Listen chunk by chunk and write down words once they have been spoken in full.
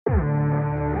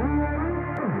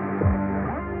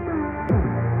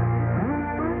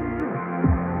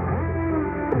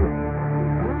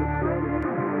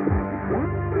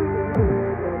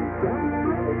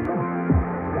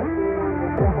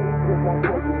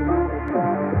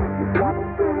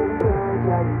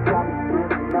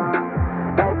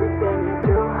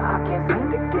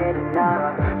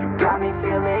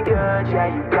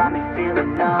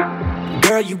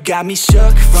Girl, you got me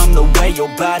shook from the way your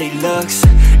body looks.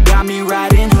 Got me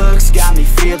riding hooks, got me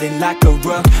feeling like a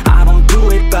rook. I don't do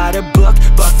it by the book,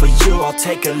 but for you I'll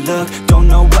take a look. Don't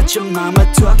know what your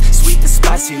mama took, sweet and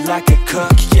spicy like a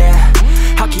cook, yeah.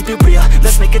 I'll keep it real,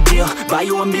 let's make a deal. Buy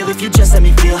you a meal if you just let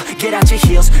me feel. Get out your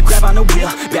heels, grab on the wheel.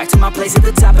 Back to my place at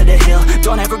the top of the hill.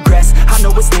 Don't have regrets, I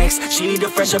know what's next. She need a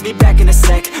fresh, I'll be back in a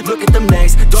sec. Look at them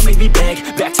legs, don't make me beg.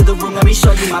 Back to the room, let me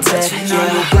show you my bed. Touching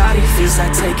on your body feels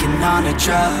like taking on a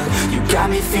drug. You got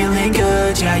me feeling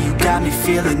good, yeah, you got me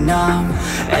feeling numb.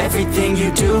 Everything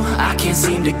you do, I can't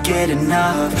seem to get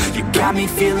enough. You got me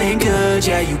feeling good,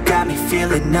 yeah, you got me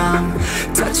feeling numb.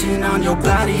 Touching on your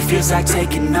body feels like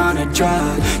taking on a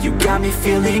drug. You got me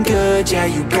feeling good, yeah,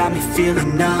 you got me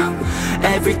feeling numb.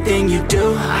 Everything you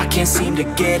do, I can't seem to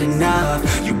get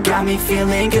enough. You got me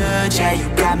feeling good, yeah, you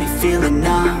got me feeling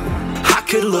numb. I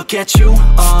could look at you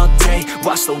all day,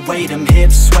 watch the way them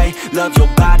hips sway. Love your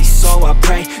body so I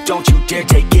pray, don't you dare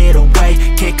take it away.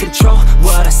 Can't control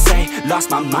what I say, lost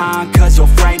my mind cause your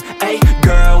frame. Hey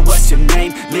girl, what's your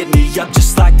name? Lit me up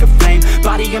just like a flame.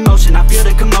 Body in motion, I feel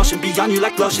the commotion. Beyond you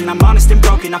like lotion, I'm honest and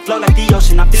broken. I flow like the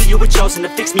ocean, I feel you were chosen to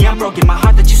fix me, I'm broken. My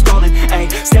heart that you stolen, hey.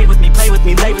 Stay with me, play with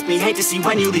me, lay with me. Hate to see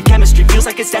when you leave, chemistry feels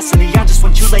like it's destiny. I just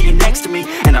want you laying next to me,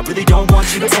 and I really don't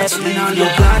want you to ever leave. On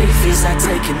your body feels like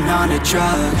taking on a drug.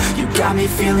 You got me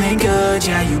feeling good,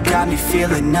 yeah, you got me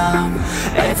feeling numb.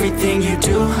 Everything you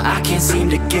do, I can't seem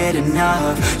to get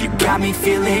enough. You got me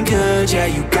feeling good, yeah,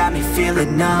 you got me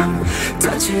feeling numb.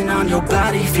 Touching on your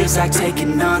body feels like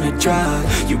taking on a drug.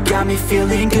 You got me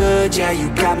feeling good, yeah, you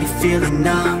got me feeling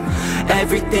numb.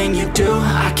 Everything you do,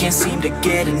 I can't seem to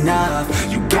get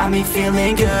enough. You got me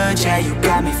feeling good, yeah, you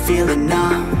got me feeling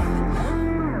numb.